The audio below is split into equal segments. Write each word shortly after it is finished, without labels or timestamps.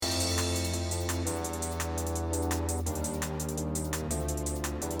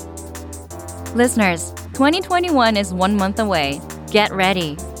Listeners, 2021 is 1 month away. Get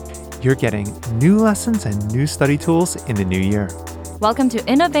ready. You're getting new lessons and new study tools in the new year. Welcome to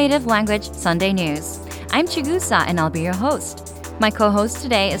Innovative Language Sunday News. I'm Chigusa and I'll be your host. My co-host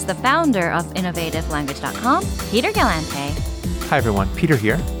today is the founder of InnovativeLanguage.com, Peter Galante. Hi everyone, Peter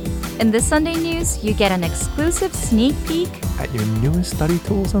here. In this Sunday News, you get an exclusive sneak peek At your newest study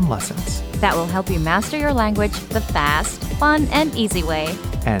tools and lessons. that will help you master your language the fast, fun, and easy way.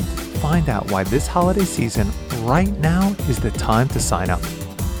 And find out why this holiday season right now is the time to sign up.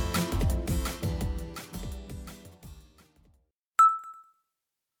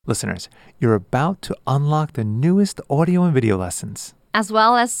 Listeners, you're about to unlock the newest audio and video lessons As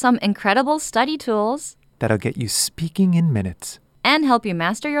well as some incredible study tools that'll get you speaking in minutes. and help you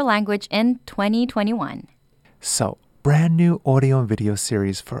master your language in 2021. So, brand new audio and video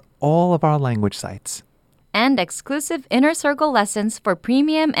series for all of our language sites. And exclusive Inner Circle lessons for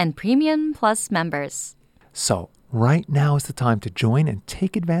Premium and Premium Plus members. So, right now is the time to join and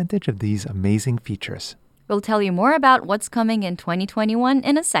take advantage of these amazing features. We'll tell you more about what's coming in 2021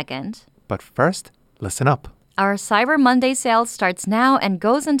 in a second. But first, listen up. Our Cyber Monday sale starts now and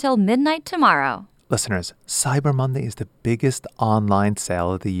goes until midnight tomorrow. Listeners, Cyber Monday is the biggest online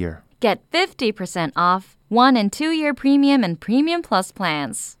sale of the year. Get 50% off 1 and 2 year Premium and Premium Plus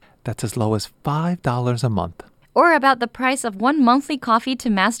plans. That's as low as $5 a month. Or about the price of 1 monthly coffee to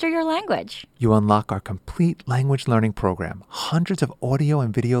master your language. You unlock our complete language learning program, hundreds of audio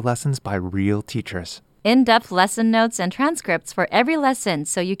and video lessons by real teachers, In-depth lesson notes and transcripts for every lesson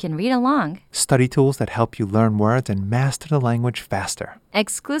so you can read along. study tools that help you learn words and master the language faster.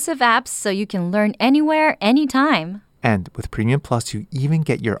 Exclusive apps so you can learn anywhere, anytime. And with Premium Plus, you even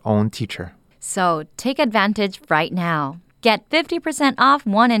get your own teacher. So take advantage right now. Get 50% off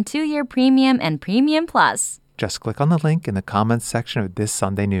 1 and 2 year Premium and Premium Plus. Just click on the link in the comments section of this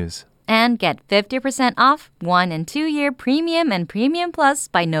Sunday news. And get 50% off 1 and 2 year Premium and Premium Plus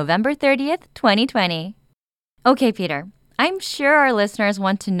by November 30th, 2020. Okay, Peter, I'm sure our listeners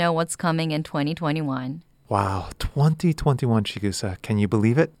want to know what's coming in 2021. Wow, 2021, Chigusa. Can you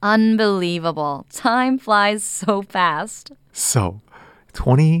believe it? Unbelievable. Time flies so fast. So,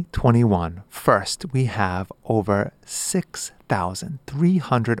 2021. First, we have over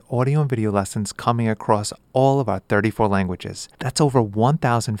 6,300 audio and video lessons coming across all of our 34 languages. That's over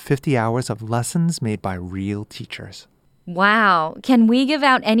 1,050 hours of lessons made by real teachers. Wow. Can we give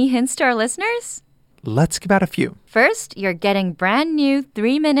out any hints to our listeners? Let's give out a few, First, you're getting brand new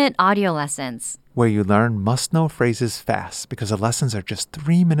 3-minute audio lessons. where you learn must-know phrases fast because the lessons are just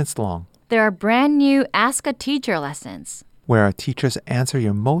 3 minutes long, There are brand new Ask a Teacher lessons. where our teachers answer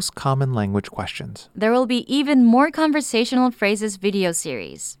your most common language questions, There will be even more conversational phrases video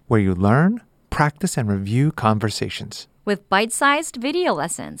series where you learn, practice, and review conversations. with bite-sized video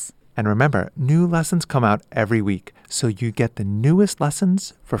lessons. And remember, new lessons come out every week, so you get the newest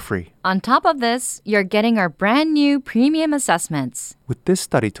lessons for free. On top of this, you're getting our brand new premium assessments With this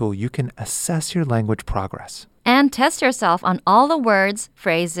study tool, you can assess your language progress and test yourself on all the words,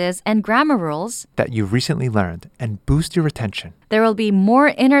 phrases, and grammar rules. that you've recently learned and boost your retention. There will be more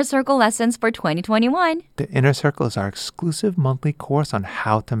Inner Circle lessons for 2021 The Inner Circle is our exclusive monthly course on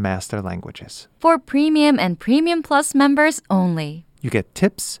how to master languages. for Premium and Premium Plus members only. You get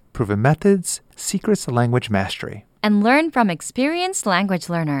tips, proven methods, secrets to language mastery. And learn from experienced language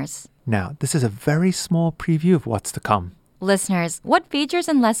learners. Now, this is a very small preview of what's to come. Listeners, what features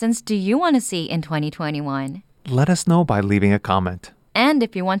and lessons do you want to see in 2021? Let us know by leaving a comment. And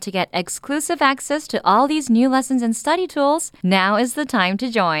if you want to get exclusive access to all these new lessons and study tools, now is the time to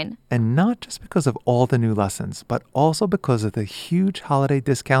join. And not just because of all the new lessons, but also because of the huge holiday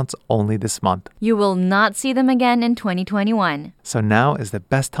discounts only this month. You will not see them again in 2021. So now is the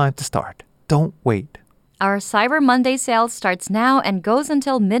best time to start. Don't wait. Our Cyber Monday sale starts now and goes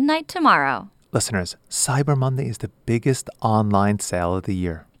until midnight tomorrow. Listeners, Cyber Monday is the biggest online sale of the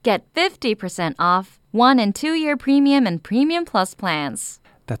year. Get 50% off 1 and 2 year Premium and Premium Plus plans.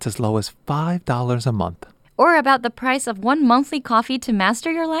 That's as low as $5 a month. Or about the price of 1 monthly coffee to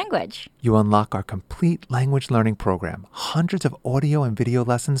master your language. You unlock our complete language learning program, hundreds of audio and video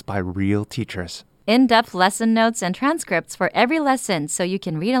lessons by real teachers, In-depth lesson notes and transcripts for every lesson so you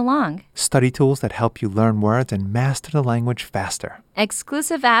can read along. study tools that help you learn words and master the language faster.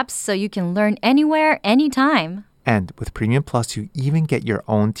 Exclusive apps so you can learn anywhere, anytime. And with Premium Plus, you even get your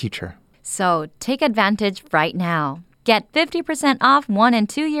own teacher. So take advantage right now. Get 50% off 1 and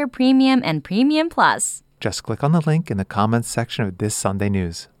 2 year Premium and Premium Plus. Just click on the link in the comments section of this Sunday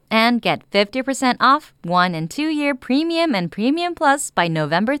news. And get 50% off 1 and 2 year Premium and Premium Plus by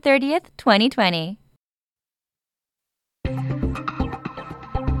November 30th, 2020.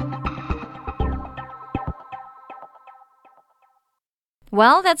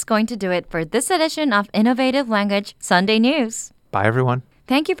 Well, that's going to do it for this edition of Innovative Language Sunday News. Bye, everyone.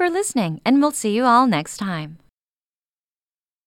 Thank you for listening, and we'll see you all next time.